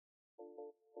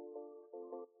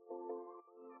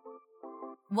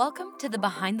Welcome to the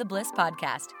Behind the Bliss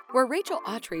podcast, where Rachel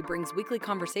Autry brings weekly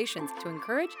conversations to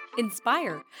encourage,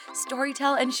 inspire,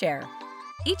 storytell, and share.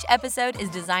 Each episode is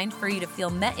designed for you to feel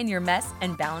met in your mess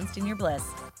and balanced in your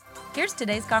bliss. Here's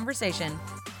today's conversation.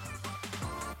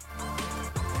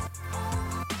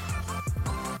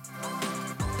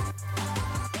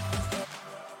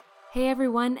 Hey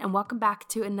everyone, and welcome back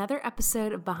to another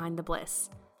episode of Behind the Bliss.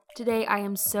 Today, I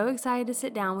am so excited to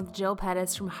sit down with Jill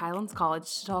Pettis from Highlands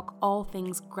College to talk all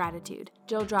things gratitude.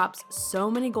 Jill drops so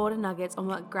many golden nuggets on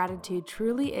what gratitude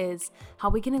truly is, how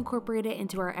we can incorporate it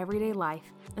into our everyday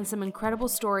life, and some incredible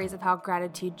stories of how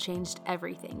gratitude changed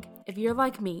everything. If you're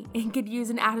like me and could use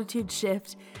an attitude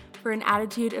shift for an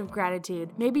attitude of gratitude,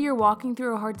 maybe you're walking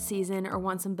through a hard season or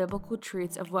want some biblical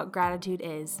truths of what gratitude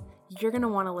is, you're going to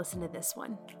want to listen to this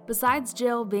one. Besides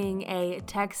Jill being a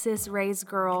Texas-raised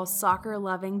girl,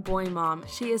 soccer-loving boy mom,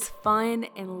 she is fun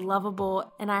and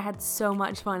lovable, and I had so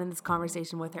much fun in this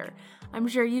conversation with her. I'm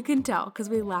sure you can tell because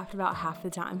we laughed about half the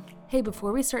time. Hey,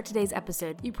 before we start today's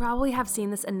episode, you probably have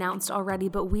seen this announced already,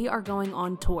 but we are going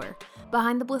on tour.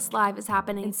 Behind the Bliss Live is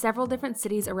happening in several different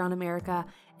cities around America,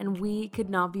 and we could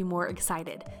not be more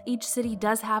excited. Each city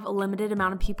does have a limited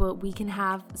amount of people we can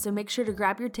have, so make sure to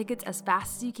grab your tickets as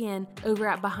fast as you can over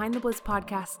at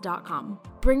BehindTheBlissPodcast.com.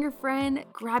 Bring your friend,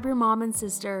 grab your mom and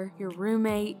sister, your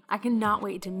roommate. I cannot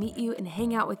wait to meet you and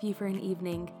hang out with you for an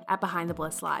evening at Behind the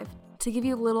Bliss Live. To give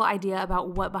you a little idea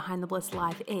about what Behind the Bliss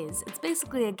Live is, it's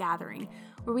basically a gathering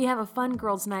where we have a fun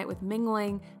girls' night with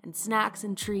mingling and snacks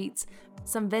and treats,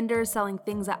 some vendors selling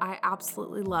things that I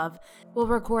absolutely love. We'll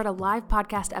record a live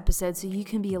podcast episode so you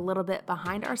can be a little bit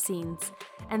behind our scenes,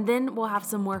 and then we'll have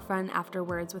some more fun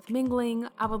afterwards with mingling.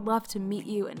 I would love to meet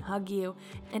you and hug you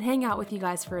and hang out with you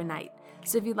guys for a night.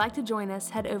 So if you'd like to join us,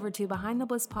 head over to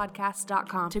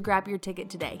BehindTheBlissPodcast.com to grab your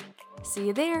ticket today. See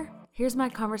you there. Here's my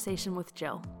conversation with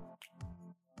Jill.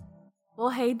 Well,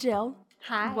 hey, Jill.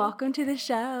 Hi. Welcome to the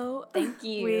show. Thank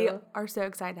you. We are so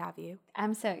excited to have you.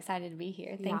 I'm so excited to be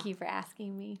here. Thank you for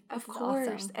asking me. Of course.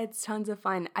 Awesome. It's tons of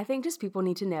fun. I think just people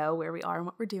need to know where we are and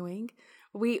what we're doing.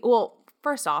 Well,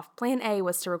 first off, plan A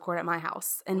was to record at my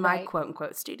house in my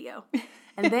quote-unquote studio.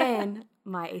 And then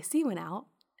my AC went out.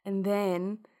 And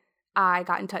then I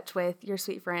got in touch with your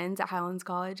sweet friends at Highlands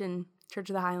College and Church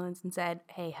of the Highlands and said,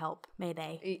 hey, help,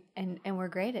 Mayday. And we're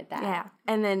great at that. Yeah.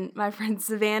 And then my friend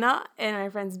Savannah and my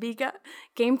friends Bika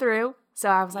came through. So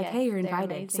I was like, hey, you're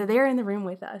invited. So they're in the room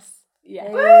with us.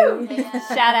 Yeah. Woo! Yeah.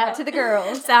 Shout out to the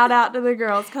girls. Shout out to the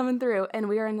girls coming through. And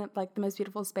we are in the most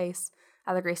beautiful space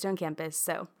at the Greystone campus.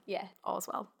 So yeah, all is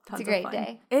well. Tons of fun. It's a great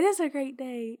day. It is a great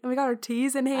day. And we got our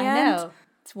teas in hand. I know.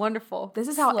 It's wonderful. This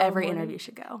is how every interview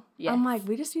should go. Yes. I'm like,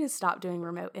 we just need to stop doing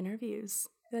remote interviews.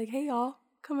 Like, hey, y'all,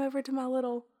 come over to my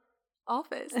little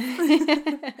office.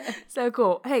 So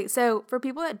cool. Hey, so for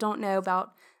people that don't know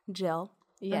about Jill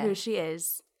or who she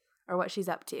is or what she's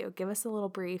up to, give us a little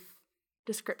brief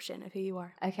description of who you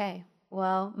are. Okay.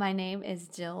 Well, my name is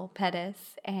Jill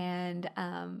Pettis, and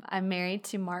I'm married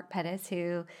to Mark Pettis,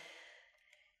 who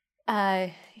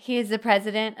he is the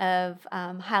president of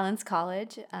Highlands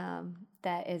College.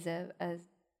 That is a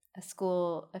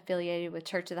school affiliated with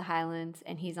Church of the Highlands,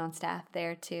 and he's on staff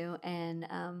there too. And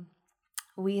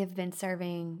we have been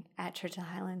serving at Church of the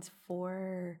Highlands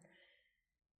for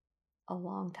a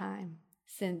long time,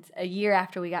 since a year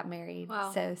after we got married.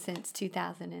 Wow. So since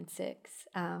 2006.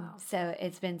 Wow. So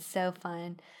it's been so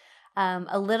fun.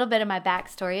 A little bit of my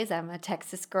backstory is I'm a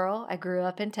Texas girl. I grew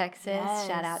up in Texas. Yes.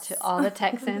 Shout out to all the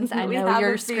Texans. I know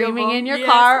you're screaming in your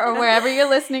car or wherever you're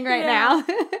listening right now.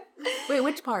 Wait,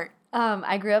 which part?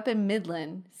 I grew up in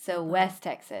Midland, so West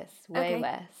Texas, way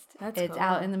west. It's cool.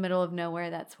 Out in the middle of nowhere.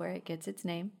 That's where it gets its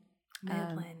name.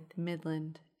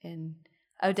 Midland in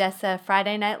Odessa.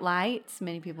 Friday Night Lights.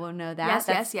 Many people know that.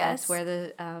 Yes. That's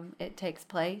where it takes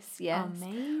place. Yes,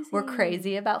 amazing. We're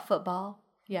crazy about football.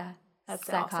 Yeah. That's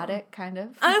psychotic, awesome. Kind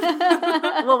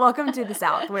of. Well, welcome to the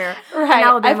South, where in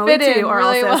Alabama we too are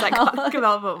really also psychotic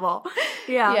about football.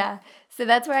 Yeah. Yeah. So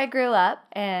that's where I grew up,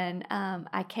 and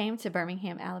I came to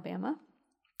Birmingham, Alabama,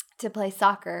 to play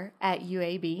soccer at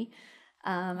UAB.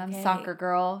 I'm a soccer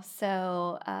girl,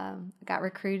 so I got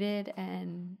recruited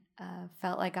and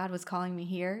felt like God was calling me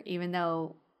here, even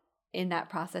though in that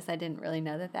process I didn't really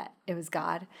know that it was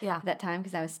God at that time,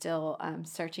 because I was still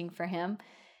searching for Him.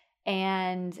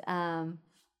 And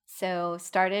so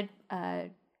started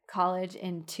college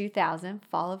in 2000,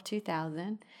 fall of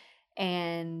 2000,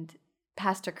 and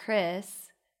Pastor Chris,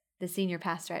 the senior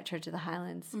pastor at Church of the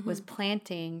Highlands, was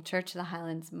planting Church of the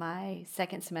Highlands my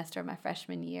second semester of my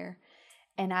freshman year.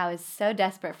 And I was so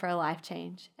desperate for a life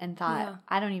change and thought, Yeah.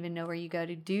 I don't even know where you go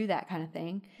to do that kind of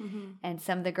thing. Mm-hmm. And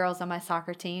some of the girls on my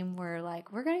soccer team were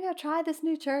like, we're going to go try this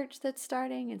new church that's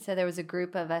starting. And so there was a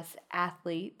group of us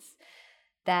athletes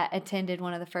that attended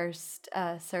one of the first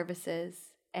services.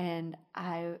 And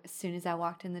as soon as I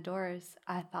walked in the doors,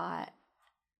 I thought,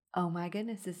 oh my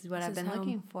goodness, this is what I've been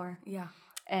looking for. Yeah.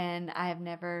 And I have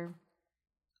never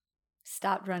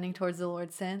stopped running towards the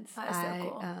Lord since. That is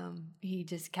so cool. He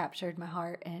just captured my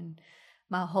heart, and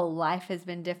my whole life has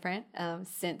been different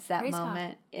since that Praise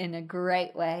moment in a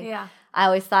great way. Yeah. I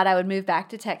always thought I would move back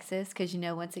to Texas because,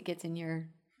 once it gets in your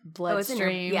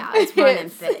bloodstream, it's running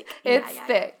thick. It's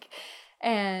thick.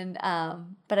 And,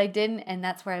 but I didn't, and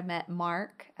that's where I met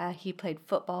Mark. He played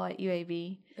football at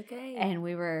UAB. Okay. And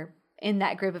we were in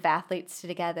that group of athletes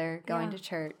together going to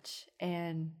church,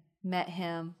 and met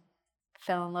him,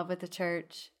 fell in love with the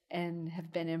church, and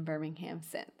have been in Birmingham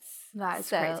since. That is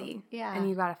crazy. Yeah. And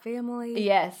you got a family?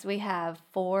 Yes, we have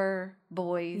 4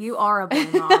 boys. You are a boy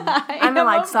mom. I'm a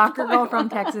am soccer a girl boy from mom.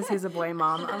 Texas who's a boy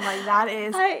mom. I'm like, that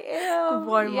is I am.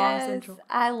 boy mom Yes, central.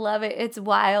 I love it. It's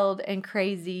wild and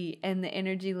crazy, and the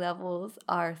energy levels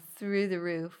are through the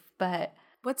roof. But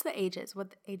What's the ages? What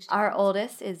the age? our difference?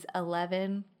 oldest is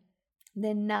 11,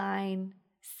 then 9,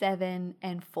 7,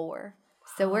 and 4.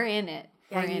 So we're in it.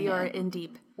 Yeah, We're you are it. in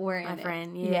deep, We're in my it.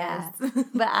 friend. Yeah. Yes.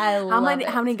 But I love it.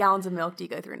 How many gallons of milk do you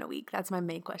go through in a week? That's my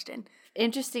main question.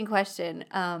 Interesting question.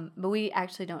 But we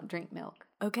actually don't drink milk.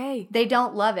 Okay. They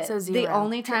don't love it. So The zero.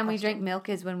 only Trick time we question. drink milk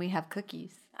is when we have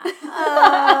cookies.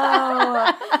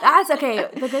 Oh, that's okay.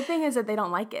 The good thing is that they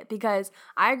don't like it because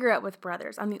I grew up with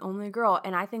brothers. I'm the only girl,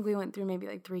 and I think we went through maybe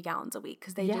 3 gallons a week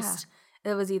because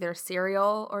it was either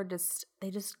cereal or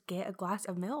they just get a glass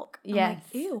of milk. I'm Yes.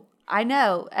 like, ew. I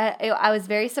know. I was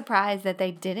very surprised that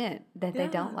they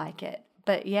don't like it.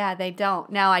 But yeah, they don't.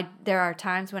 Now there are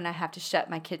times when I have to shut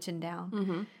my kitchen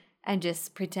down and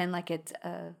just pretend like it's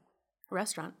a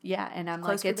Restaurant. yeah, and I'm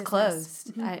Closed like, for it's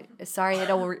business. closed. Sorry,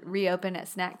 it'll reopen at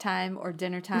snack time or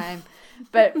dinner time,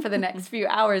 but for the next few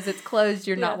hours, it's closed.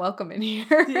 You're not welcome in here.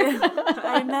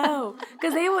 I know.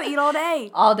 Because they will eat all day.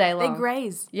 All day long. They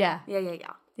graze. Yeah,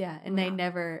 Yeah. and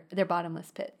they're bottomless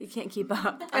pits. You can't keep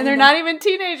up. And they're not even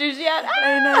teenagers yet.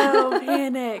 I know.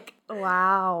 Panic.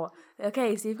 Wow.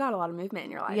 Okay, so you've got a lot of movement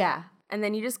in your life. Yeah. And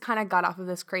then you just kind of got off of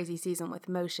this crazy season with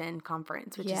Motion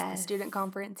Conference, which is the Yes. student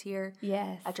conference here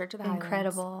Yes. at Church of the Highlands.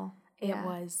 Incredible.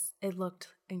 It looked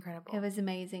incredible. It was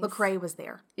amazing. Lecrae was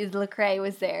there. Lecrae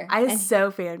was there. I was so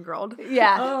fangirled.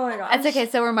 Yeah. Oh my gosh. That's okay.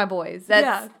 So were my boys.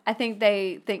 I think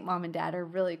they think mom and dad are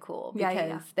really cool because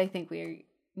Yeah. they think we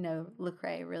know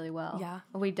Lecrae really well. Yeah.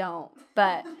 We don't,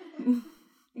 but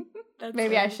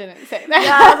maybe I shouldn't say Yeah,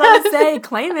 that. I was about to say,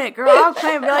 claim it, girl. I'll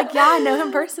claim it. Be like, yeah, I know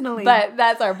him personally. But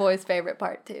that's our boys' favorite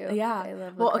part too. yeah. They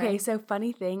love Well, Lecrae. okay, so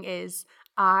funny thing is,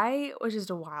 I was just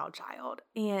a wild child,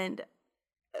 and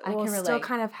I can still relate.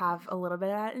 kind of have a little bit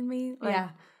of that in me. Like, Yeah.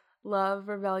 love,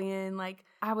 rebellion. Like,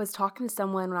 I was talking to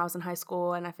someone when I was in high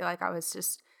school, and I feel like I was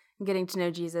just getting to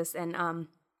know Jesus, and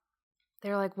they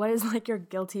were like, what is like your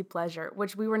guilty pleasure?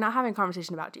 Which we were not having a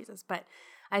conversation about Jesus, but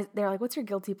they were like, what's your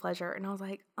guilty pleasure? And I was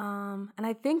like, and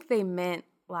I think they meant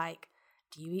like,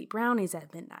 do you eat brownies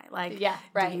at midnight? Like, Yeah,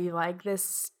 right. do you like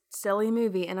this silly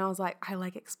movie? And I was like, I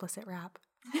like explicit rap.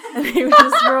 And they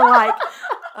just were like,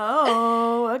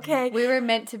 oh, okay. We were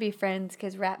meant to be friends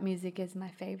because rap music is my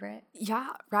favorite. Yeah,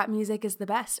 rap music is the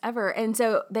best ever. And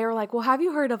so they were like, well, have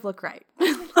you heard of Lecrae?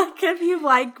 Like, if you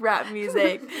like rap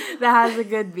music that has a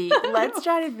good beat, let's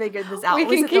try to figure this out. We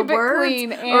Was can it keep the it words,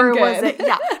 clean and or was good. it,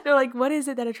 yeah. They're like, what is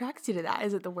it that attracts you to that?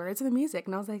 Is it the words or the music?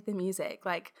 And I was like, the music.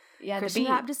 Like, Yeah, the Christian beat.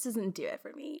 rap just doesn't do it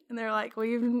for me. And they're like, well,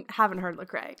 you haven't heard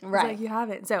Lecrae. I was Right. like, you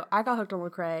haven't. So I got hooked on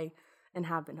Lecrae and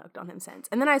have been hooked on him since.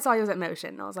 And then I saw he was at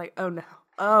Motion, and I was like, oh no,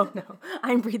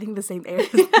 I'm breathing the same air as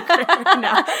Lecrae right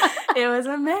now. It was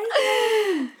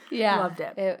amazing. Yeah. Loved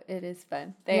it. It is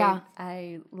fun.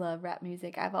 I love rap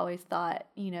music. I've always thought,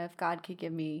 if God could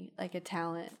give me like a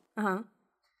talent, Uh-huh.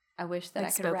 I wish that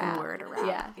Like I could spoken rap. word or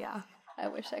rap. Yeah. I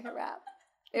wish I could rap.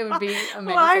 It would be amazing.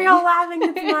 Why are y'all laughing?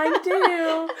 It's mine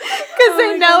too. Because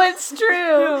they know it's true.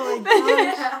 Oh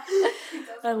my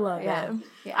gosh. I love Yeah. it.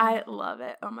 Yeah. I love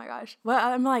it. Oh my gosh. Well,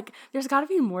 I'm like, there's got to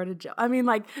be more to Jill. I mean,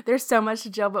 like, there's so much to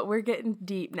Jill, but we're getting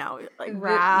deep now. Like,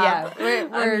 rap. Yeah,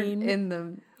 we're I mean, in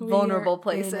the we vulnerable are in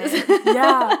places. it.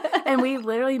 Yeah. And we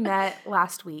literally met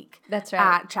last week. That's right.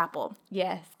 At Chapel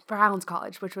Yes. for Highlands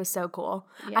College, which was so cool.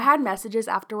 Yeah. I had messages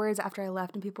afterwards after I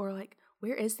left, and people were like,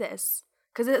 where is this?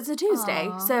 because it's a Tuesday.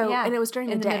 Aw, So, yeah. and it was during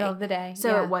the In the day. middle of the day. So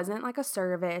yeah. it wasn't like a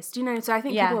service. Do you know? So I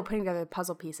think Yeah. people were putting together the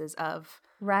puzzle pieces of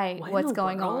Right. what in What's the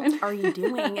going world on? are you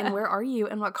doing and where are you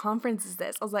and what conference is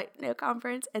this? I was like, no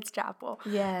conference, it's chapel.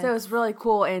 Yes. So it's really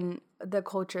cool, and the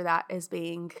culture that is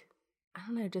being, I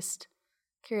don't know, just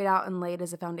carried out and laid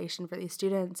as a foundation for these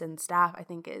students and staff, I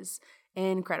think is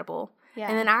incredible. Yeah.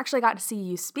 And then I actually got to see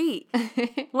you speak.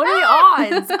 What are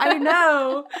the odds? I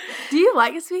know. Do you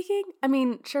like speaking? I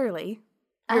mean, surely.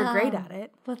 You're great at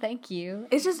it. Well, thank you.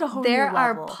 It's just a whole There new are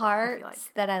level, I feel parts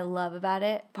like. that I love about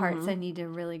it, parts I need to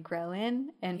really grow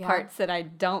in, and Yeah. parts that I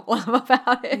don't love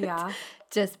about it. Yeah.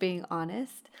 Just being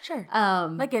honest. Sure.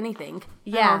 Like anything.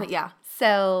 yeah. Yeah.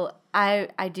 So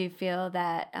I do feel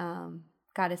that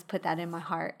God has put that in my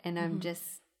heart, and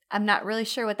I'm not really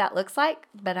sure what that looks like,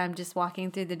 but I'm just walking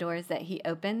through the doors that He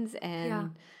opens,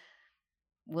 and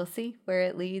we'll see where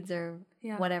it leads or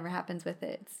whatever happens with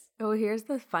it. Oh, here's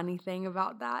the funny thing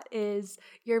about that is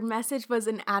your message was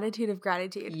an attitude of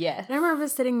gratitude. Yes. And I remember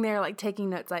sitting there like taking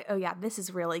notes like, oh yeah, this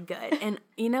is really good. And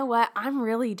you know what? I'm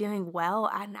really doing well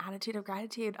at an attitude of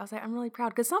gratitude. I was like, I'm really proud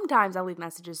because sometimes I leave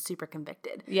messages super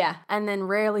convicted. Yeah. And then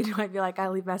rarely do I feel like I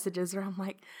leave messages where I'm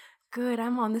like, good,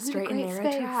 I'm on the straight and narrow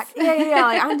space. track. Yeah.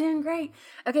 Like, I'm doing great.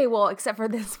 Okay, well, except for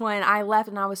this one, I left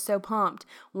and I was so pumped.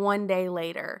 One day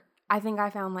later, I think I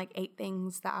found like 8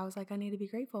 things that I was like, I need to be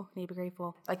grateful.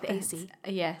 Like the AC.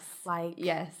 Yes. Like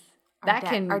yes. Our That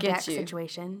deck, can our get deck you.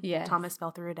 situation. Yes. Thomas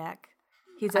fell through a deck.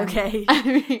 He's okay. I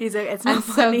mean, He's okay. It's not I'm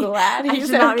funny. so glad I he's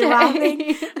should not be okay.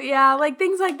 laughing. Yeah, like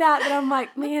things like that. That I'm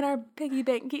like, man, our piggy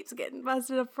bank keeps getting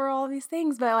busted up for all these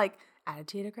things. But like,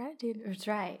 attitude of gratitude. That's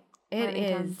right. It Learning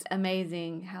is comes.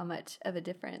 amazing how much of a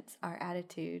difference our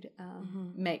attitude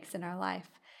makes in our life.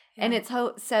 Yeah. And it's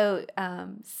so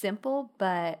simple,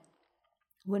 but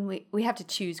when we have to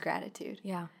choose gratitude.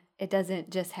 Yeah. It doesn't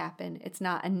just happen. It's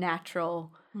not a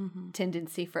natural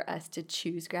tendency for us to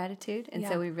choose gratitude. And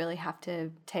so we really have to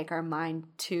take our mind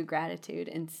to gratitude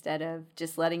instead of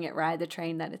just letting it ride the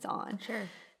train that it's on. Sure.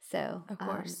 So, Of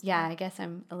course. I guess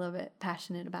I'm a little bit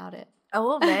passionate about it. A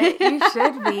little bit. You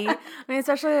should be. I mean,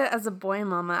 especially as a boy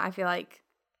mama, I feel like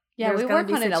Yeah, there's we gonna work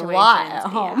be on it a lot at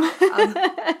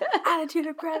situations- home. Attitude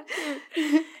of gratitude.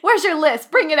 Where's your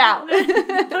list? Bring it out.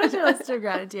 Those are lists of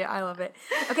gratitude. I love it.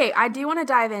 Okay, I do want to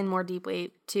dive in more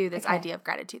deeply to this Okay. idea of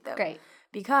gratitude, though. Great.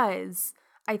 Because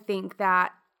I think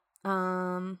that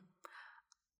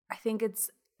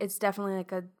it's definitely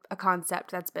like a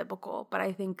concept that's biblical, but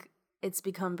I think it's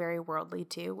become very worldly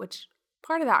too, which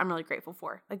part of that I'm really grateful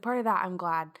for. Like part of that I'm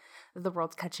glad that the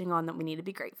world's catching on that we need to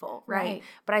be grateful, right?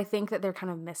 But I think that they're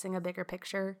kind of missing a bigger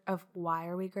picture of why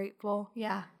are we grateful?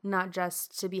 Yeah. Not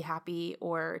just to be happy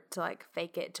or to like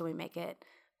fake it till we make it,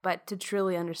 but to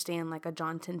truly understand like a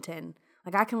John 10:10.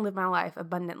 Like I can live my life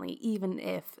abundantly even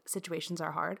if situations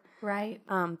are hard. Right.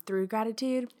 Through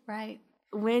gratitude. Right.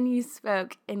 When you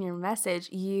spoke in your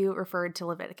message, you referred to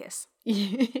Leviticus.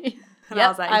 Yep, And I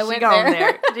was like, I she went going there.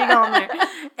 there. She going there.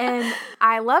 And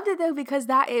I loved it though because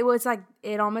it was like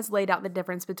it almost laid out the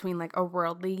difference between like a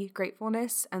worldly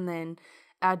gratefulness and then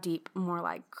a deep, more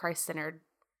like Christ-centered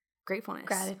gratefulness.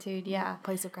 Gratitude, yeah.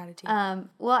 Place of gratitude.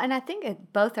 Well, and I think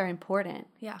both are important.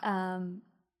 Yeah.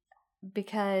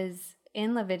 Because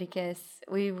in Leviticus,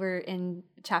 we were in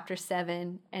chapter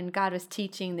 7, and God was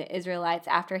teaching the Israelites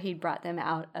after He'd brought them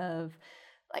out of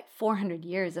like 400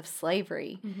 years of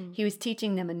slavery. Mm-hmm. He was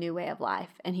teaching them a new way of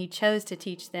life, and He chose to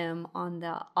teach them on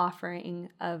the offering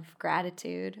of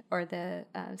gratitude or the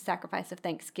sacrifice of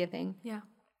thanksgiving. Yeah.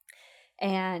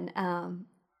 And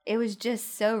it was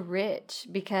just so rich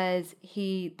because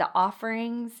the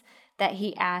offerings that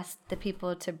He asked the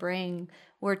people to bring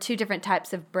were 2 different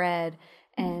types of bread,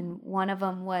 and one of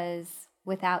them was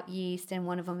without yeast and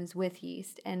one of them is with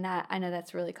yeast. And I know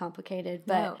that's really complicated,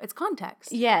 but No, it's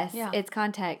context. yes, Yeah. it's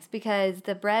context because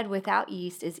the bread without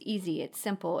yeast is easy. It's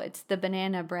simple. It's the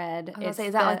banana bread. I was gonna say,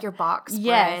 is that like your box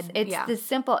Yes, bread? it's Yeah. the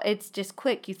simple. It's just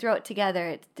quick. You throw it together.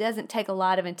 It doesn't take a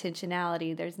lot of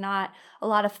intentionality. There's not a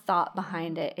lot of thought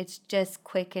behind it. It's just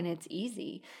quick and it's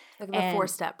easy. Like the And-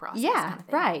 4-step process. Yeah, kind of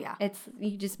thing. right. Yeah. It's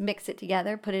you just mix it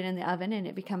together, put it in the oven, and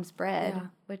it becomes bread, Yeah.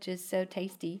 which is so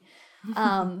tasty.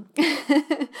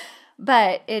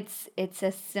 But it's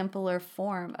a simpler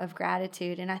form of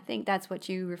gratitude, and I think that's what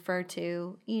you refer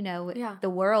to. Yeah. The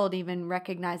world even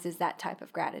recognizes that type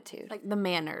of gratitude. Like the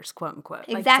manners, quote unquote. Like,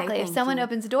 say Exactly. If thank someone you.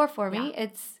 opens a door for me, Yeah.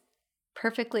 it's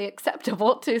perfectly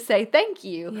acceptable to say thank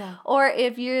you. Yeah. Or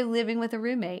if you're living with a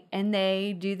roommate and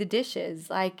they do the dishes,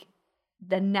 like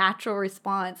the natural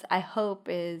response, I hope,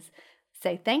 is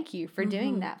say thank you for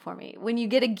doing that for me. When you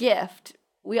get a gift,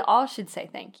 we all should say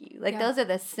thank you. Like Yeah. those are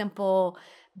the simple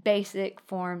basic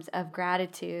forms of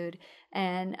gratitude.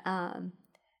 And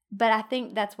but I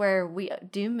think that's where we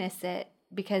do miss it,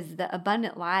 because the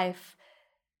abundant life,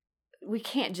 we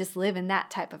can't just live in that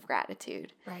type of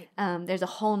gratitude. Right. There's a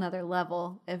whole nother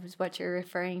level, is what you're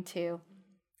referring to.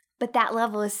 But that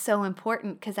level is so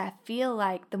important, because I feel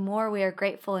like the more we are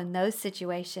grateful in those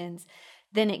situations,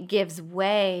 then it gives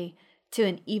way to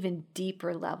an even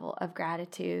deeper level of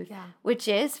gratitude, which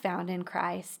is found in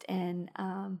Christ. And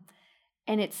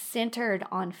it's centered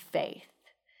on faith.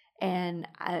 And,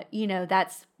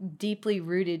 that's deeply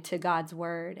rooted to God's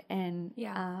word. And,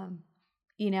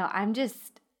 I'm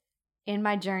just in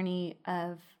my journey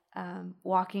of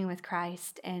walking with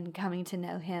Christ and coming to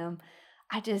know him.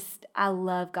 I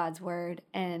love God's word,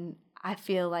 and I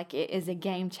feel like it is a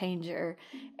game changer,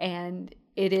 and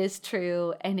it is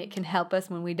true, and it can help us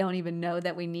when we don't even know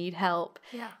that we need help.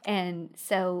 Yeah. And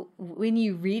so when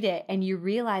you read it and you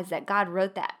realize that God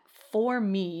wrote that for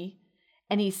me,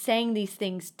 and he's saying these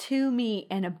things to me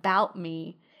and about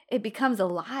me, it becomes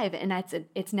alive, and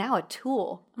it's now a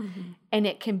tool, and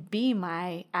it can be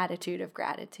my attitude of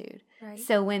gratitude. Right.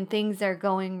 So when things are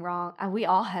going wrong, we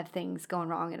all have things going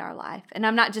wrong in our life, and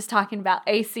I'm not just talking about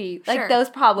AC. Like, those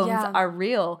problems are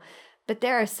real, but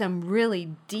there are some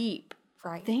really deep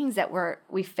things that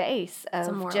we face,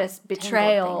 of just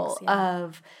betrayal,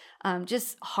 of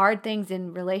just hard things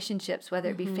in relationships, whether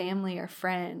it be family or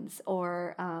friends,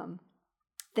 or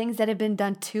things that have been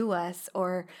done to us,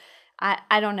 or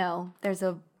I don't know. There's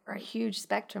a huge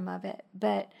spectrum of it.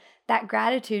 But that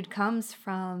gratitude comes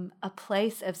from a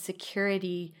place of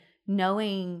security,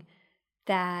 knowing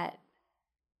that,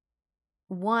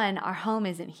 one, our home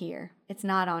isn't here. It's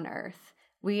not on earth.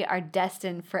 We are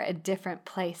destined for a different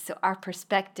place. So our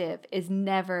perspective is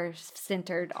never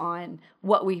centered on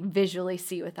what we visually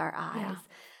see with our eyes. Yeah.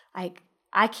 Like,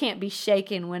 I can't be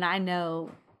shaken when I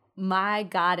know my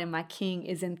God and my King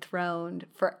is enthroned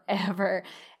forever,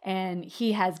 and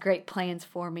he has great plans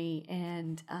for me.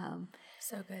 And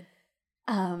so good.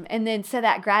 And then so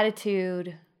that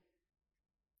gratitude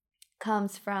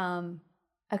comes from,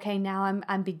 okay, now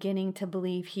I'm beginning to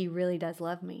believe he really does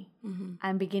love me.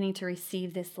 I'm beginning to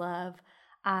receive this love.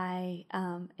 I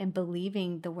am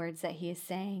believing the words that he is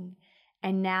saying.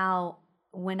 And now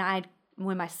when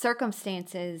my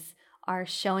circumstances are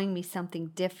showing me something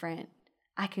different,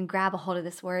 I can grab a hold of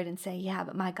this word and say, yeah,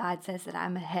 but my God says that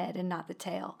I'm ahead and not the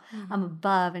tail. I'm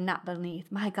above and not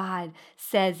beneath. My God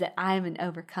says that I am an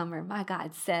overcomer. My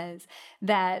God says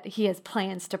that he has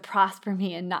plans to prosper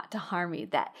me and not to harm me,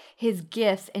 that his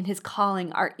gifts and his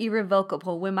calling are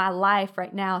irrevocable, when my life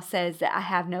right now says that I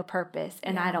have no purpose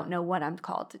and I don't know what I'm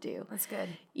called to do. That's good.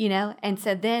 And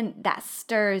so then that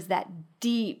stirs that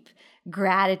deep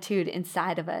gratitude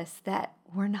inside of us that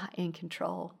we're not in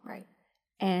control. Right.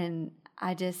 And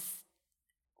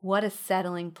what a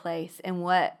settling place, and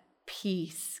what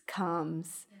peace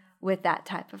comes with that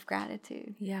type of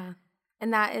gratitude. Yeah.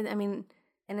 And that is, and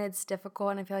it's difficult,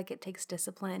 and I feel like it takes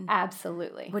discipline.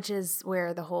 Absolutely. Which is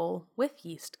where the whole with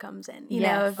yeast comes in. You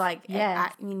know, of like,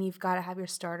 you've got to have your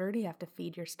starter, you have to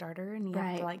feed your starter, and you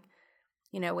have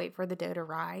to wait for the dough to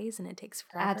rise, and it takes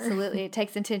forever. Absolutely. It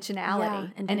takes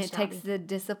intentionality, and it takes the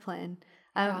discipline.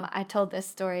 I told this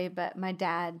story, but my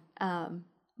dad,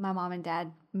 my mom and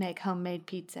dad make homemade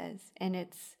pizzas, and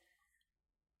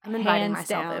I'm inviting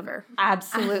myself over.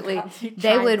 Absolutely.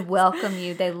 They would welcome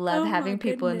you. They love having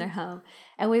people in their home.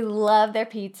 And we love their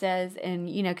pizzas, and,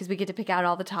 because we get to pick out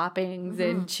all the toppings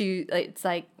and choose. It's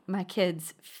like my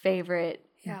kids' favorite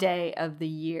day of the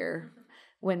year,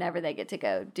 whenever they get to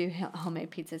go do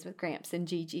homemade pizzas with Gramps and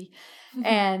Gigi.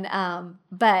 And,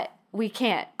 but we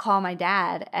can't call my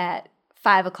dad at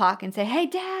 5 o'clock and say, hey,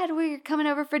 Dad, we're coming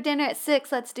over for dinner at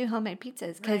 6. Let's do homemade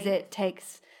pizzas. Because it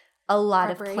takes a lot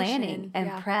of planning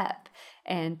and prep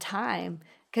and time.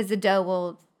 Because the dough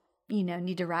will,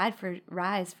 need to rise for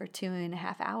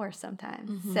 2.5 hours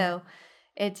sometimes. So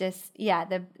it just,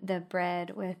 the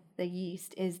bread with the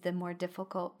yeast is the more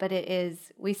difficult. But it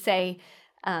is, we say,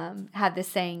 have this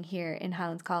saying here in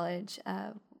Highlands College,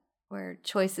 where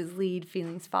choices lead,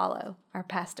 feelings follow. Our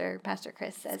Pastor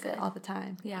Chris says it all the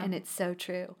time. Yeah. And it's so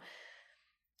true.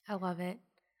 I love it.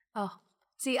 Oh,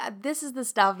 see, this is the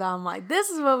stuff that I'm like, this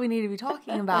is what we need to be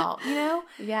talking about,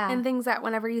 Yeah. And things that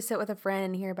whenever you sit with a friend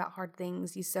and hear about hard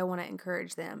things, you so want to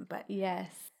encourage them. But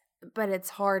but it's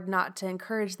hard not to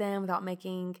encourage them without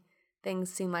making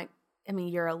things seem like,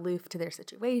 you're aloof to their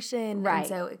situation. Right. And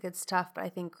so it gets tough. But I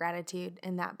think gratitude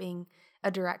and that being a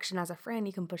direction as a friend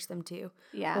you can push them to,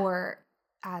 or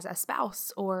as a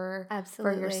spouse, or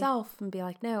for yourself, and be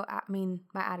like, no,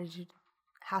 my attitude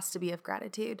has to be of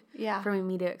gratitude for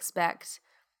me to expect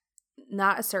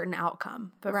not a certain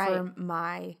outcome, but Right. for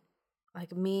my,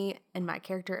 like me and my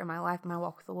character and my life and my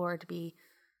walk with the Lord to be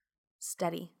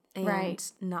steady and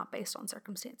Right. not based on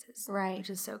circumstances. Right. Which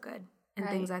is so good. And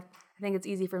Right. things I think it's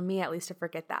easy for me at least to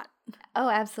forget that. Oh,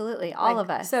 absolutely. All Like, of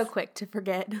us. So quick to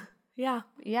forget. Yeah.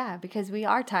 Yeah, because we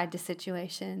are tied to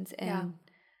situations and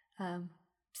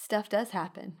stuff does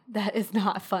happen that is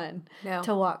not fun No.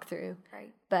 to walk through.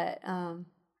 Right. But,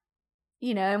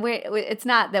 you know, and it's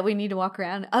not that we need to walk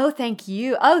around, oh, thank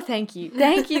you. Oh, thank you.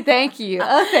 Thank you. Thank you.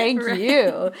 Oh, thank Right.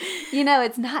 you. You know,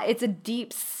 it's not, it's a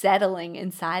deep settling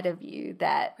inside of you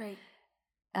that, Right.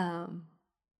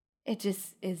 it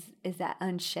just is that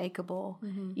unshakable,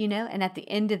 Mhm. you know, and at the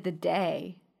end of the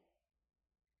day,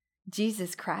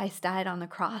 Jesus Christ died on the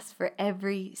cross for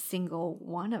every single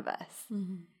one of us.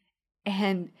 Mhm.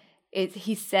 And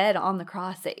he said on the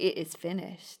cross that it is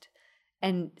finished.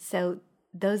 And so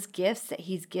those gifts that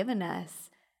he's given us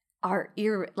are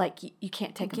like you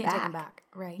can't take You them can't back. take them back.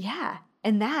 Right. Yeah.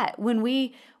 And that when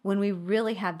we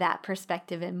really have that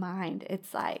perspective in mind,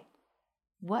 it's like,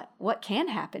 what can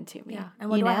happen to me? Yeah. And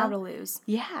what do I have to lose?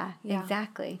 Yeah, Yeah.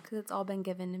 exactly. Because it's all been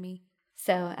given to me.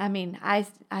 So, I mean, I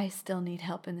still need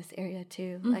help in this area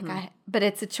too. Mhm. But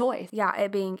it's a choice. Yeah.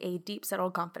 It being a deep,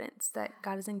 settled confidence that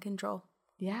God is in control.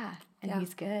 Yeah. And Yeah.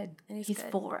 he's good. And he's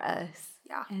good. for us.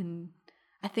 Yeah. And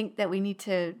I think that we need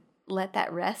to let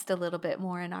that rest a little bit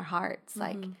more in our hearts.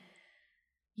 Like, Mhm.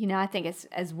 you know, I think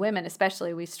as women,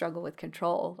 especially, we struggle with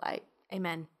control. Like,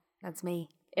 Amen. That's me.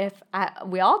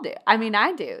 we all do. I mean,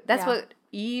 I do. That's Yeah. what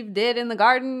Eve did in the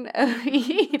Garden of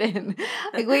Eden.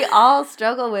 Like, we all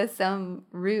struggle with some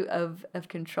root of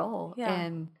control. Yeah.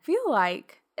 And I feel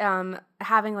like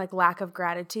having like lack of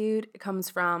gratitude comes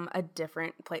from a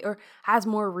different place or has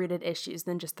more rooted issues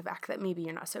than just the fact that maybe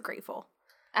you're not so grateful.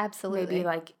 absolutely. Maybe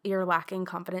like you're lacking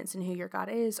confidence in who your God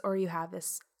is, or you have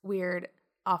this weird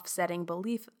offsetting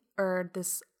belief or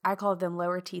this, I call them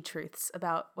lower T truths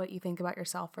about what you think about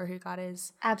yourself or who God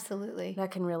is. Absolutely.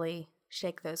 That can really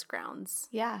shake those grounds.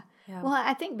 Yeah. Yeah. Well,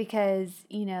 I think because,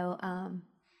 you know,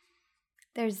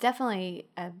 there's definitely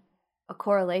a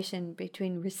correlation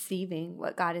between receiving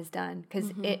what God has done,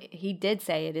 because he did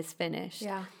say it is finished.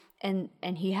 Yeah. And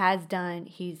he has done.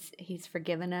 He's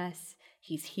forgiven us.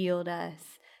 He's healed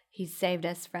us. He's saved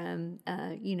us from,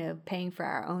 you know, paying for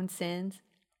our own sins.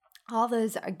 All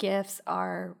those gifts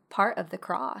are part of the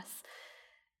cross,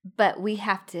 but we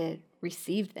have to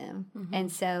receive them. Mm-hmm.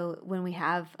 And so when we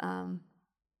have,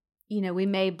 you know, we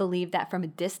may believe that from a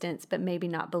distance, but maybe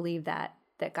not believe that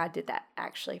God did that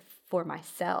actually for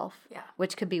myself, Yeah.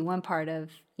 which could be one part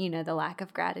of, you know, the lack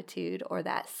of gratitude or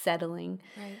that settling.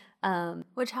 Right.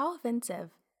 Which, how offensive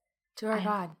to our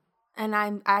God. And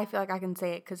I feel like I can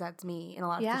say it because that's me in a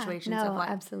lot of situations. No, of like,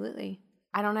 absolutely.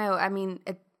 I don't know. I mean,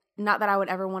 not that I would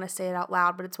ever want to say it out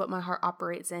loud, but it's what my heart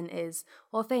operates in is,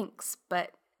 well, thanks,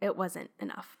 but it wasn't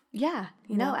enough. Yeah.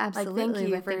 You know? Absolutely. Like, thank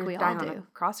you I think for we all dying on do. the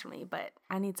cross for me, but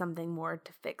I need something more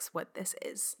to fix what this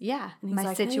is. Yeah. And he's My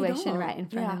like, "No, you situation don't." right in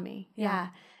front Yeah. of me. Yeah. Yeah.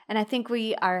 And I think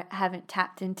we haven't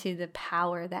tapped into the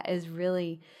power that is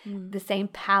really the same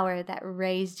power that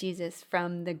raised Jesus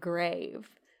from the grave.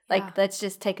 Like, Yeah. let's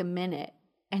just take a minute.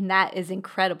 And that is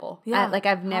incredible. Yeah.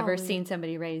 I've never Hallelujah. seen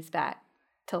somebody raised back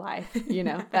to life, you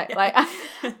know.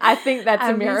 I think that's a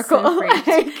I'd be miracle. so freaked.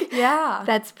 Like, Yeah.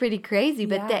 that's pretty crazy.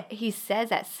 But Yeah. that he says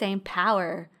that same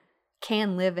power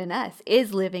can live in us,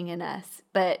 is living in us,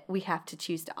 but we have to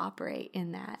choose to operate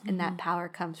in that. And that power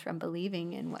comes from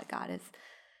believing in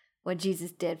what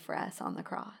Jesus did for us on the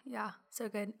cross. Yeah, so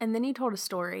good. And then you told a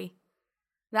story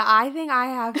that I think I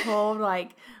have told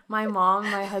like my mom,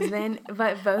 my husband,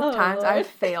 but both times I've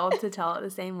failed to tell it the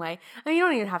same way. I mean, you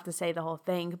don't even have to say the whole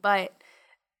thing, but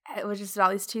it was just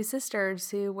about these two sisters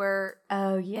who were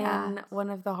in one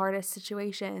of the hardest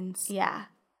situations. Yeah.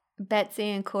 Betsy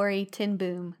and Corey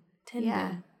Tinboom.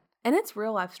 Yeah. And it's a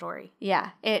real life story.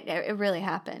 Yeah, it really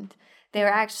happened. They were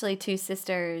actually two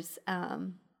sisters.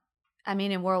 I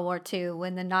mean, in World War II,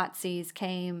 when the Nazis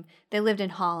came, they lived in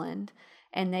Holland,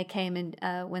 and they came in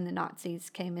when the Nazis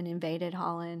came and invaded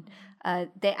Holland.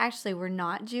 They actually were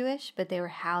not Jewish, but they were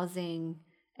housing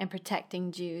and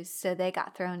protecting Jews. So they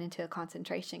got thrown into a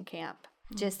concentration camp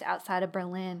just outside of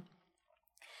Berlin.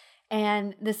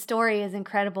 And the story is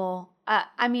incredible.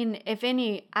 I mean,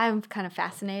 I'm kind of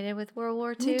fascinated with World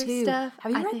War II Me too. stuff.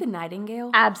 Have you read The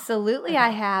Nightingale? Absolutely, I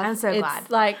have. I'm so glad.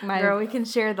 It's like my Girl, we can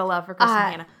share the love for Kristen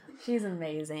Hannah. She's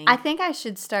amazing. I think I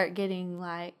should start getting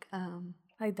like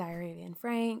Diary of Anne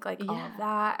Frank, like all of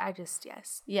that.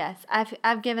 Yes,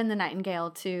 I've given The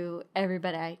Nightingale to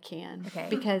everybody I can. Okay.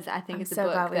 Because I think I'm it's so a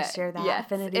book glad we that share that yes,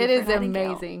 affinity it for is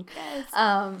Nightingale. amazing.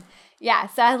 Yes. Yeah,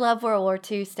 so I love World War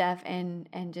II stuff, and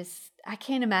just I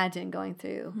can't imagine going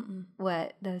through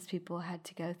what those people had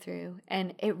to go through,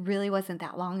 and it really wasn't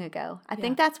that long ago. I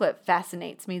think that's what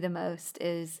fascinates me the most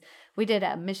is we did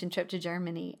a mission trip to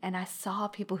Germany, and I saw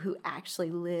people who actually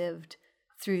lived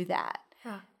through that,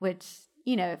 which,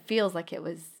 you know, it feels like it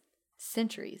was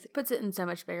centuries. Puts it in so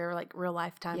much bigger, like, real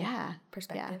lifetime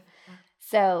perspective. Yeah.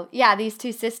 So, yeah, these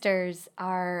two sisters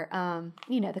are,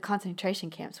 you know, the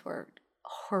concentration camps were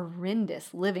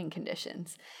horrendous living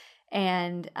conditions.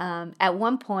 And at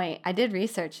one point, I did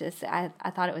research this. I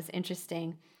thought it was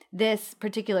interesting. This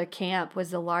particular camp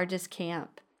was the largest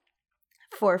camp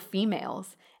for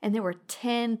females, and there were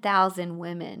 10,000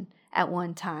 women at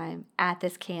one time at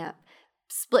this camp,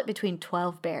 split between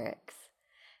 12 barracks.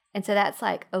 And so that's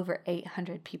like over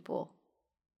 800 people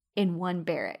in one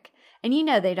barrack. And you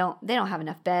know they don't have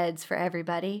enough beds for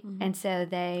everybody, and so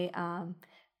they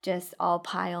just all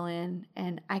pile in,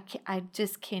 and I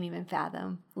just can't even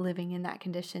fathom living in that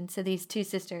condition. So these two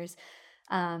sisters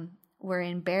were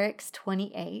in barracks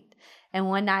 28, and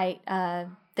one night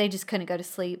they just couldn't go to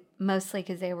sleep, mostly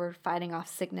because they were fighting off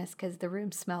sickness because the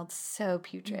room smelled so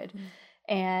putrid.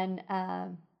 And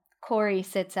Corey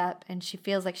sits up, and she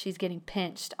feels like she's getting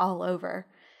pinched all over,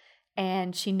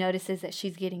 and she notices that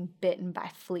she's getting bitten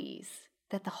by fleas,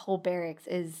 that the whole barracks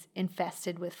is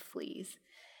infested with fleas.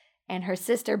 And her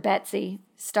sister, Betsy,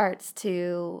 starts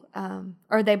to,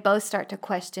 or they both start to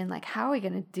question, like, how are we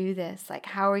going to do this? Like,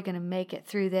 how are we going to make it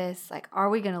through this? Like, are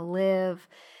we going to live?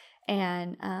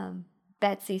 And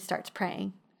Betsy starts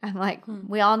praying. I'm like,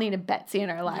 we all need a Betsy in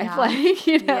our life. Yeah. Like,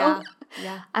 you know,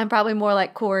 Yeah. I'm probably more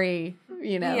like Corey,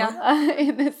 you know,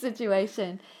 in this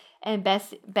situation. And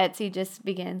Betsy just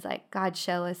begins like, God,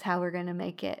 show us how we're going to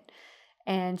make it.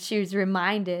 And she was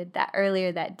reminded that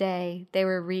earlier that day, they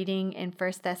were reading in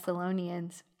 1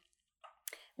 Thessalonians,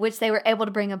 which they were able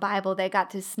to bring a Bible. They got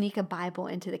to sneak a Bible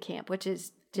into the camp, which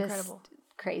is just incredible.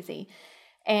 Crazy.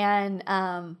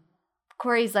 And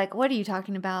Corey's like, what are you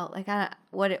talking about? Like,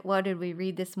 what did we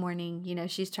read this morning? You know,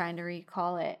 she's trying to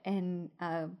recall it. And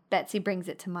Betsy brings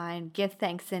it to mind, give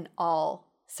thanks in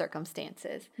all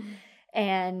circumstances.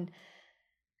 And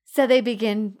so they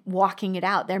begin walking it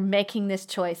out. They're making this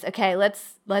choice. Okay,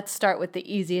 let's start with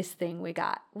the easiest thing we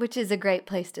got, which is a great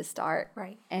place to start.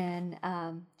 Right. And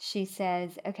she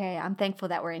says, okay, I'm thankful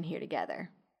that we're in here together,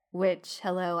 which,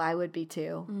 hello, I would be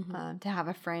too, to have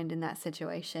a friend in that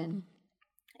situation.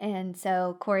 And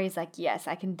so Corey's like, yes,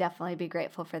 I can definitely be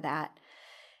grateful for that.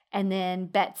 And then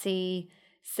Betsy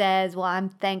says, well, I'm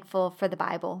thankful for the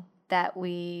Bible, that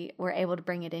we were able to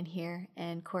bring it in here.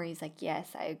 And Corey's like,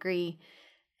 yes, I agree.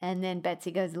 And then Betsy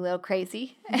goes a little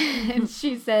crazy, and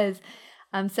she says,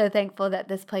 I'm so thankful that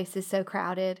this place is so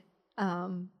crowded.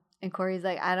 And Corey's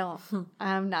like,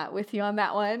 I'm not with you on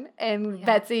that one. And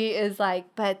Betsy is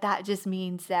like, but that just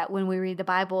means that when we read the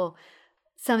Bible,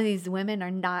 some of these women are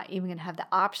not even going to have the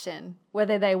option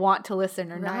whether they want to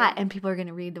listen or not. And people are going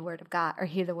to read the Word of God or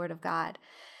hear the Word of God.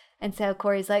 And so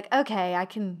Corey's like, okay, I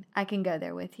can go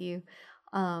there with you.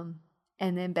 And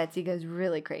then Betsy goes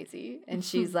really crazy, and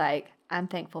she's like, I'm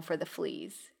thankful for the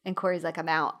fleas. And Corey's like, I'm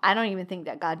out. I don't even think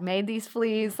that God made these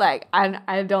fleas. Like,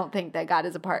 I don't think that God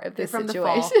is a part of this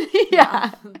situation.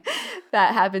 Yeah.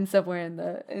 That happened somewhere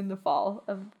in the fall.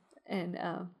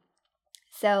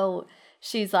 So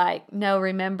she's like, no,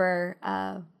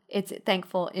 remember, it's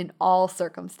thankful in all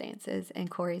circumstances. And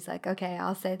Corey's like, okay,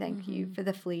 I'll say thank you for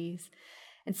the fleas.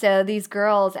 And so these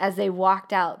girls, as they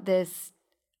walked out this,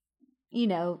 you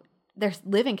know, their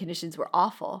living conditions were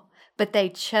awful, but they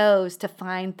chose to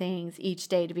find things each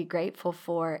day to be grateful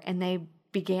for, and they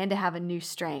began to have a new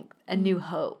strength, a new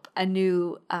hope, a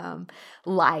new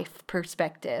life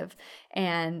perspective.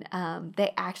 And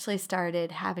they actually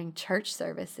started having church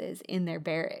services in their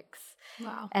barracks.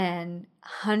 Wow. And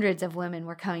hundreds of women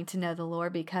were coming to know the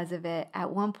Lord because of it.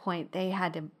 At one point, they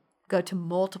had to go to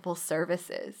multiple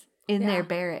services in their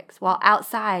barracks, while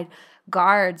outside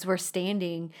guards were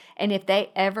standing, and if they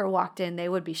ever walked in, they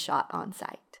would be shot on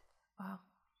sight. Wow.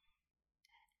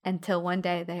 Until one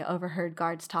day they overheard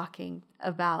guards talking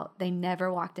about they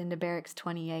never walked into barracks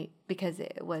 28 because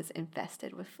it was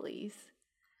infested with fleas.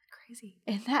 Crazy.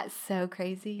 Isn't that so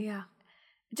crazy? Yeah.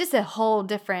 Just a whole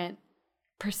different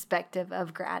perspective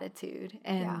of gratitude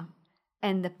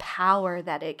and the power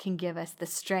that it can give us, the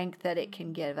strength that it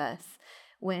can give us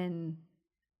when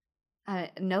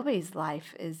nobody's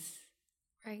life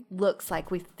looks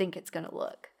like we think it's going to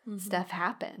look. Stuff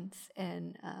happens,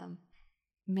 and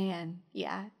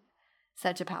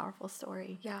such a powerful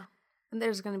story. Yeah. And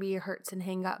there's going to be hurts and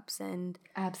hang-ups and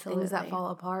absolutely things that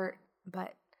fall apart,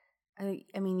 but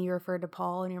I mean, you referred to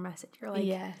Paul in your message. You're like,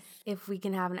 Yes. if we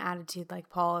can have an attitude like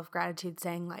Paul of gratitude,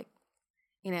 saying like,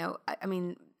 you know, I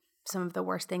mean, some of the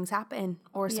worst things happen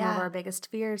or some of Yeah. our biggest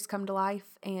fears come to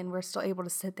life, and we're still able to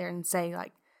sit there and say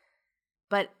like,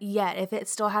 but yet if it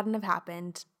still hadn't have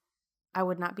happened, I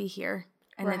would not be here.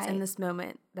 And it's in Right. this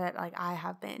moment that like I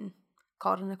have been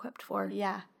called and equipped for.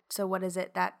 Yeah. So what is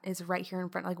it that is right here in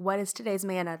front? Like, what is today's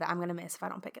manna that I'm going to miss if I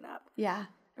don't pick it up? Yeah.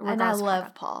 And Regardless I of what love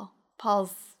happens. Paul.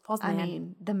 Paul's I man.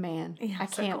 mean, the man. Yeah, I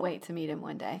so can't cool. wait to meet him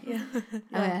one day. Yeah. I'm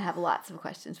going to have lots of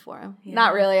questions for him. Yeah.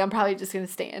 Not really. I'm probably just going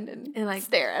to stand and like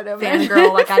stare at him.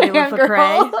 fangirl like I did with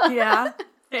Fangirl. Lecrae. Yeah.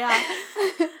 Yeah.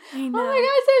 I know.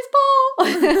 Oh my gosh,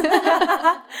 there's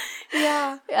Paul.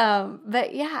 Yeah.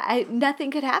 But yeah,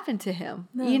 nothing could happen to him.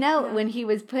 No, You know, yeah. when he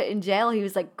was put in jail, he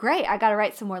was like, great, I got to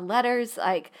write some more letters.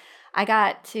 Like, I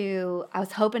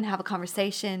was hoping to have a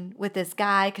conversation with this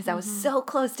guy because I was so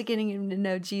close to getting him to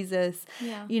know Jesus,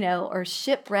 Yeah. you know, or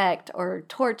shipwrecked or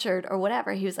tortured or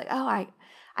whatever. He was like, oh, I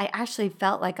actually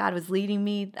felt like God was leading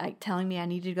me, like telling me I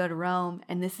needed to go to Rome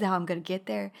and this is how I'm going to get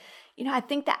there. You know, I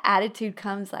think that attitude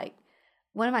comes like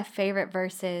one of my favorite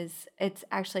verses. It's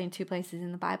actually in 2 places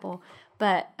in the Bible,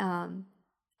 but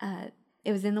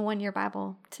it was in the 1 Year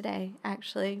Bible today,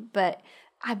 actually. But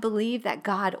I believe that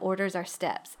God orders our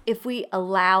steps if we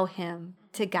allow him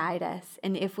to guide us.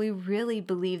 And if we really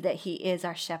believe that he is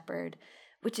our shepherd,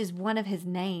 which is one of his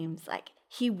names, like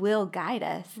he will guide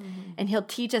us and he'll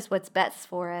teach us what's best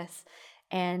for us.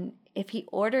 And if he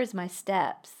orders my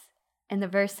steps, and the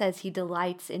verse says he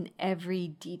delights in every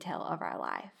detail of our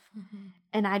life.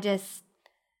 And I just,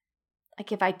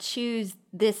 like if I choose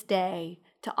this day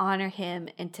to honor him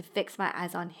and to fix my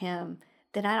eyes on him,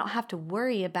 then I don't have to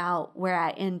worry about where I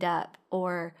end up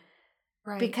or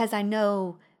Right. because I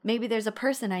know maybe there's a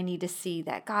person I need to see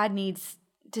that God needs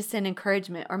to send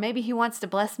encouragement, or maybe he wants to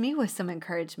bless me with some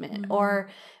encouragement, or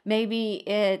maybe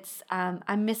it's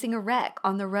I'm missing a wreck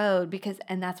on the road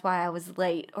and that's why I was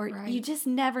late, or Right. you just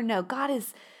never know. God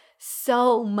is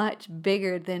so much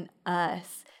bigger than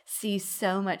us, sees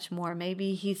so much more.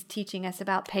 Maybe he's teaching us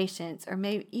about patience, or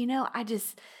maybe, you know,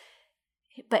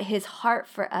 but his heart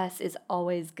for us is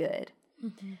always good.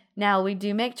 Now, we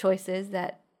do make choices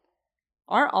that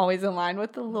aren't always in line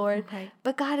with the Lord, Right.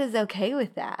 but God is okay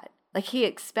with that. Like he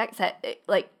expects that.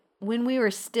 Like when we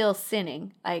were still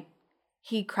sinning, like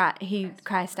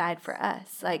Christ died for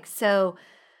us. Like, so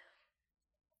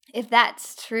if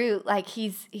that's true, like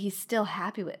he's still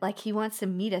happy with, like he wants to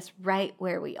meet us right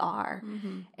where we are,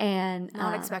 and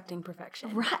Not expecting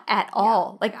perfection. right at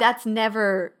all. Like that's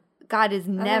never, God is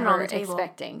never never on the table.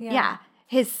 expecting. Yeah. Yeah.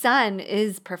 His son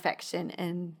is perfection,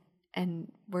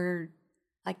 and we're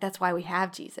like, that's why we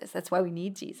have Jesus. That's why we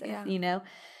need Jesus, Yeah. you know?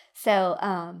 So,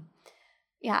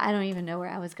 yeah, I don't even know where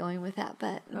I was going with that,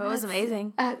 but Oh, it was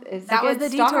amazing. It's a That was good the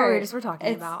detour start. we just were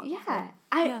talking about. Yeah.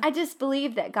 Yeah. I just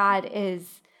believe that God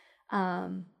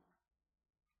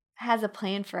has a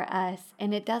plan for us,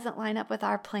 and it doesn't line up with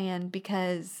our plan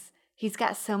because he's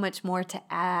got so much more to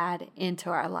add into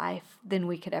our life than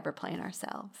we could ever plan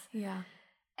ourselves. Yeah.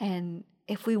 And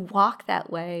if we walk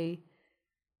that way,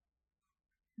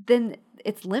 then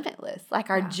it's limitless. Like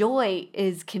our Yeah. joy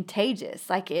is contagious.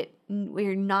 Like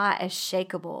we're not as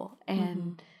shakeable,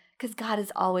 and because God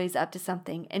is always up to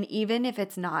something. And even if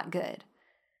it's not good,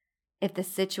 if the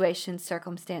situation,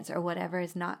 circumstance, or whatever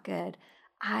is not good,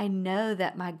 I know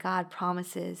that my God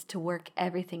promises to work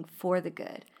everything for the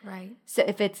good. Right. So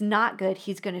if it's not good,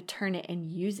 he's going to turn it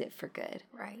and use it for good.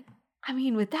 Right. I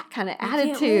mean, with that kind of You can't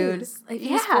attitude, lose. If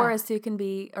he's for us, who can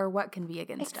be, or what can be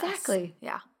against us? Exactly.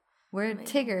 Yeah. We're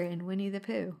Amazing. Tigger and Winnie the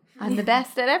Pooh. I'm the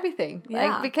best at everything. Yeah.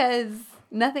 Like, because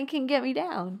nothing can get me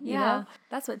down. You know?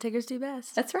 That's what Tiggers do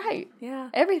best. That's right. Yeah.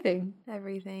 Everything.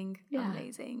 Everything. Yeah.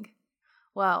 Amazing.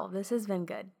 Well, this has been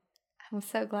good. I'm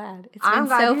so glad. It's I'm been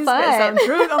glad so you fun. spent some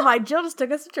truth. Oh my, Jill just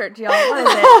took us to church, y'all. What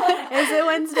is it? Is it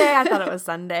Wednesday? I thought it was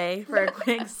Sunday for a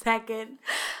quick second.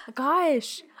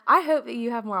 Gosh, I hope that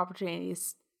you have more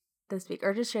opportunities this week,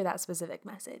 or just share that specific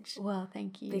message, Well,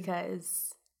 thank you.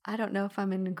 because I don't know if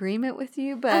I'm in agreement with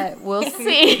you, but we'll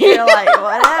see. you're like,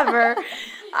 whatever.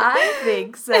 I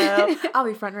think so. I'll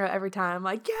be front row every time.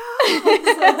 Like,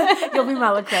 yeah. You'll be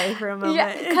my Lecrae for a moment.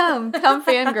 Yeah, come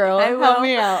fangirl. I Help will.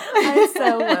 me out. I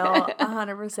so will.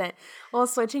 100%. Well,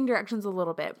 switching directions a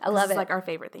little bit. I love This is it. like our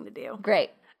favorite thing to do.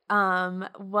 Great.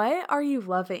 What are you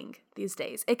loving these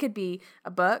days? It could be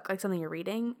a book, like something you're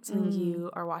reading, something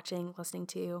you are watching, listening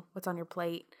to, what's on your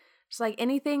plate. Just like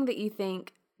anything that you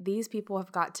think these people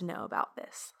have got to know about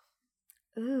this.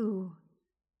 Ooh,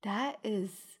 that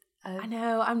is I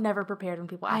know. I'm never prepared when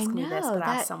people ask me this, but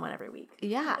I ask someone every week.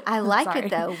 Yeah, I like it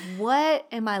though. What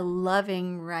am I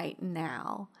loving right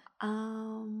now?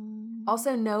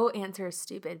 Also, no answer is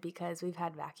stupid because we've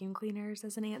had vacuum cleaners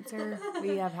as an answer.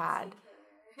 We have had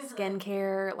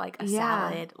skincare, like a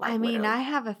salad. Like I mean, literally. I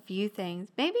have a few things.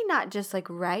 Maybe not just like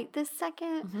right this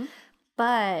second,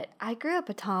 but I grew up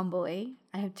a tomboy.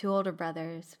 I have 2 older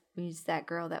brothers. Who's that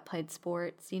girl that played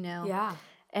sports, Yeah.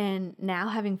 And now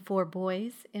having 4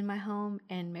 boys in my home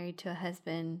and married to a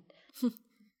husband. It's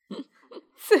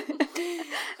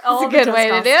a good way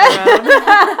to do it.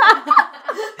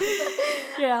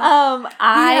 Yeah.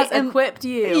 I am equipped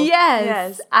you.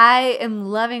 Yes. I am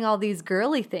loving all these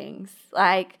girly things.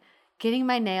 Like getting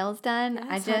my nails done.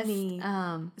 That's funny.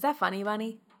 Is that funny,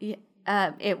 Bunny?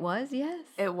 Yeah, it was, yes.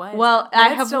 It was. Well, I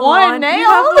have one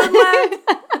nail.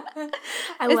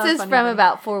 This is from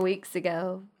about 4 weeks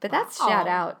ago. But that's shout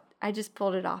out. I just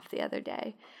pulled it off the other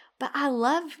day. But I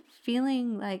love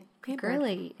feeling like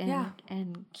girly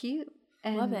and cute.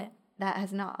 And love it. That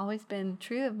has not always been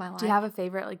true of my life. Do you have a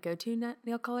favorite like go-to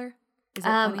nail color? Is it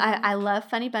I love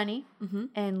Funny Bunny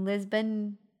and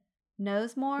Lisbon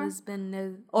Knows More. Lisbon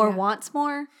knows Wants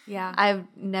More. Yeah. I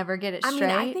never get it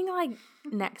straight. I think like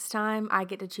next time I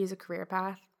get to choose a career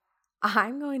path,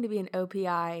 I'm going to be an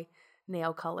OPI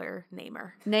nail color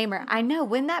namer. I know.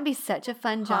 Wouldn't that be such a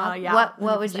fun job? Yeah,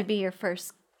 what would you be your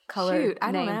first color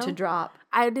name to drop?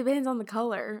 It depends on the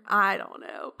color. I don't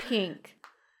know. Pink.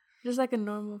 Just like a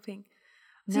normal pink.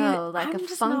 No, like a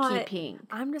funky pink.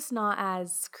 I'm just not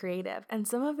as creative. And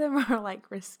some of them are like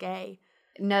risque.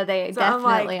 No, they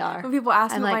definitely are. When people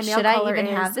ask me what my nail color is,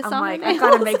 have this I'm on like, I've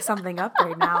got to make something up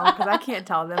right now because I can't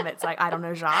tell them it's like, I don't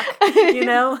know, Jacques, you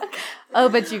know? Oh,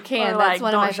 but you can. That's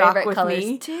one of my favorite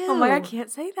colors too. I'm like, I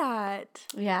can't say that.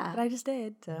 Yeah. But I just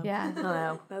did. So. Yeah. I don't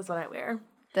know. That's what I wear.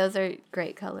 Those are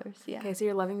great colors. Yeah. Okay, so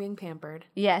you're loving being pampered.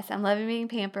 Yes, I'm loving being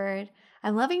pampered.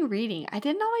 I'm loving reading. I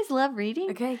didn't always love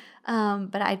reading. Okay.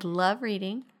 But I love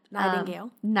reading.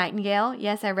 Nightingale.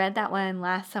 Yes, I read that one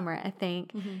last summer, I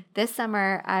think. Mm-hmm. This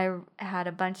summer, I had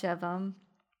a bunch of them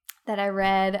that I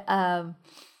read.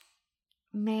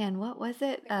 Man, what was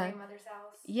it? Grandmother's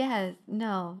House? Yes.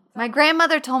 No. My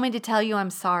grandmother told me to tell you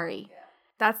I'm sorry. Yeah.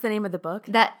 That's the name of the book?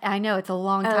 That I know. It's a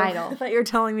long title. I thought you were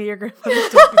telling me your grandmother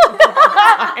told me.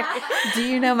 Do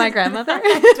you know my grandmother?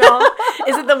 I don't.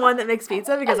 Is it the one that makes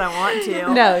pizza? Because I want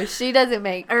to. No, she doesn't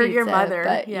make pizza. Or your mother.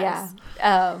 But yes.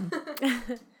 Yeah.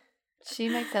 She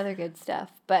makes other good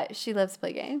stuff, but she loves to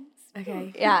play games.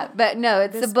 Okay. Yeah, but no,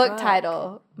 it's the book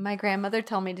title. My grandmother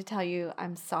told me to tell you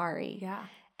I'm sorry. Yeah.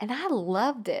 And I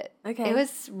loved it. Okay. It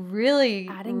was really,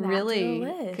 adding that really to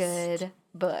the list. Good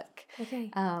book.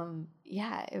 Okay.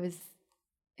 Yeah, it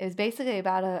was basically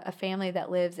about a family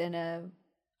that lives in a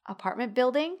apartment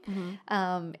building.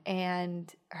 Mm-hmm.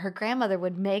 And her grandmother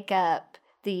would make up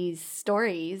these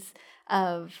stories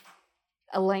of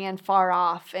a land far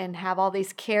off and have all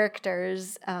these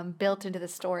characters built into the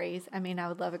stories. I mean, I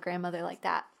would love a grandmother like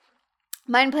that.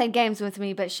 Mine played games with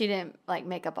me, but she didn't like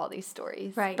make up all these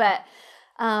stories. Right. But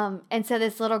and so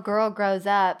this little girl grows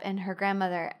up and her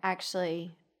grandmother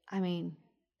actually, I mean,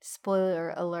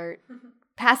 spoiler alert,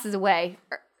 passes away,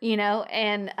 you know,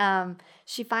 and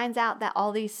she finds out that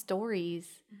all these stories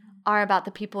are about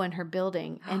the people in her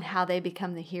building and how they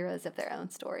become the heroes of their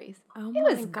own stories. Oh it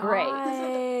was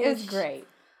great. It was great.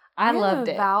 I loved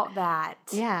it. About that.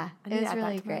 Yeah, it was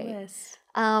really great.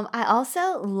 I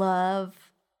also love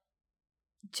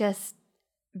just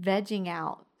vegging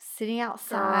out, sitting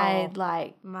outside.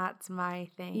 Like that's my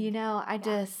thing. You know, I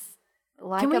just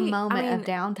like a moment of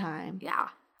downtime. Yeah,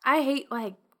 I hate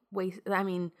like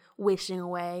wishing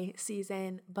away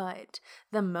season, but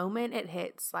the moment it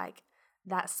hits like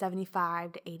that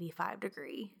 75 to 85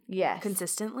 degree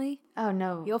consistently. Oh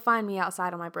no, you'll find me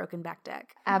outside on my broken back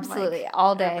deck. Absolutely, like,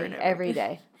 all day, every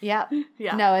day. Yep.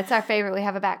 Yeah. No, it's our favorite. We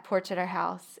have a back porch at our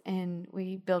house, and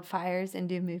we build fires and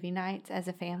do movie nights as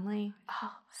a family.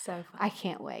 Oh, so fun! I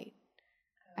can't wait.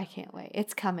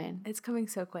 It's coming. It's coming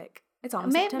so quick. It's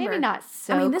almost September. Maybe not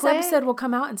so. I mean, this episode will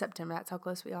come out in September. That's how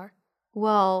close we are.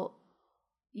 Well,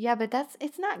 yeah, but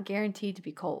it's not guaranteed to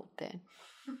be cold then.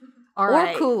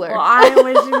 Or cooler. Well, I'm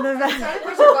wishing the best.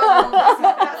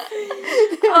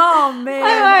 Oh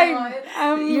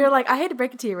man! You're like, I hate to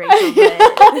break it to you, Rachel,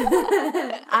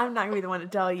 but I'm not gonna be the one to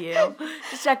tell you.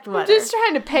 Just check the weather. I'm just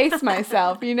trying to pace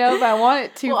myself, you know, if I want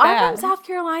it too fast. I'm from South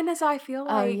Carolina, so I feel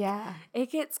like it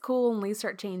gets cool and leaves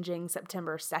start changing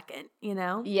September 2nd. You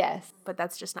know? Yes, but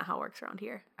that's just not how it works around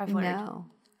here. I've learned. No,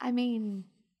 I mean,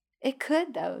 it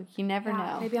could though. You never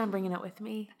know. Maybe I'm bringing it with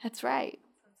me. That's right.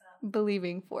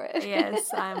 Believing for it.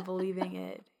 Yes, I'm believing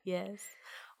it. Yes.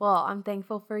 Well, I'm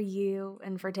thankful for you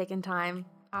and for taking time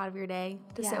out of your day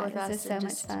to sit with us. It was so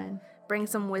much fun. Bring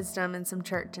some wisdom and some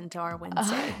church into our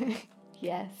Wednesday.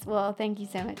 Yes. Well, thank you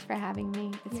so much for having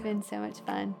me. It's been so much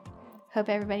fun. Hope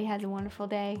everybody has a wonderful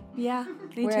day. Yeah,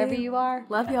 me wherever too. you are.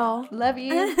 Love y'all. Love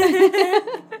you.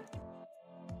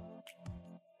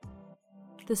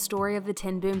 The story of the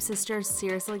Tin Boom Sisters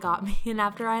seriously got me, and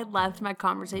after I had left my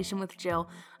conversation with Jill,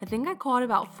 I think I called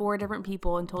about 4 different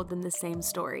people and told them the same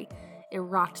story. It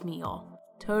rocked me, y'all.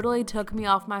 Totally took me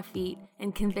off my feet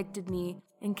and convicted me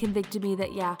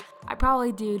that, yeah, I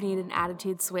probably do need an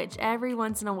attitude switch every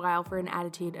once in a while for an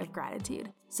attitude of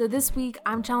gratitude. So this week,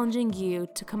 I'm challenging you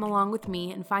to come along with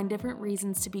me and find different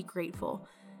reasons to be grateful.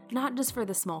 Not just for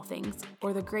the small things,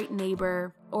 or the great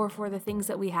neighbor, or for the things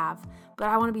that we have, but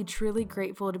I want to be truly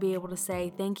grateful to be able to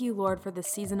say, thank you, Lord, for the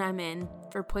season I'm in,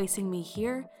 for placing me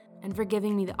here, and for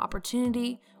giving me the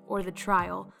opportunity or the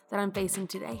trial that I'm facing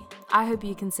today. I hope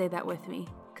you can say that with me,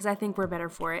 because I think we're better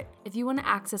for it. If you want to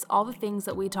access all the things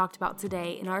that we talked about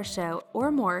today in our show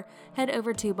or more, head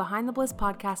over to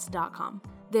BehindTheBlissPodcast.com.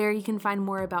 There you can find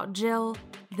more about Jill,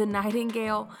 the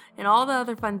Nightingale, and all the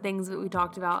other fun things that we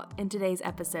talked about in today's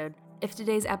episode. If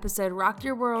today's episode rocked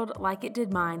your world like it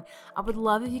did mine, I would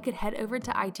love if you could head over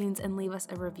to iTunes and leave us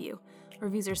a review.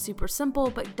 Reviews are super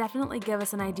simple, but definitely give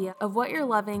us an idea of what you're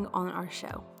loving on our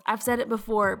show. I've said it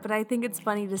before, but I think it's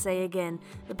funny to say again.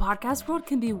 The podcast world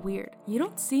can be weird. You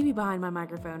don't see me behind my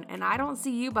microphone, and I don't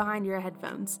see you behind your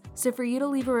headphones. So for you to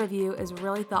leave a review is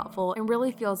really thoughtful and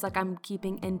really feels like I'm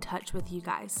keeping in touch with you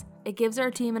guys. It gives our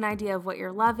team an idea of what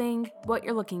you're loving, what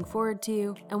you're looking forward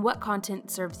to, and what content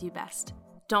serves you best.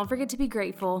 Don't forget to be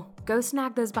grateful. Go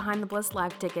snag those Behind the Bliss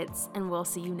live tickets, and we'll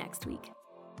see you next week.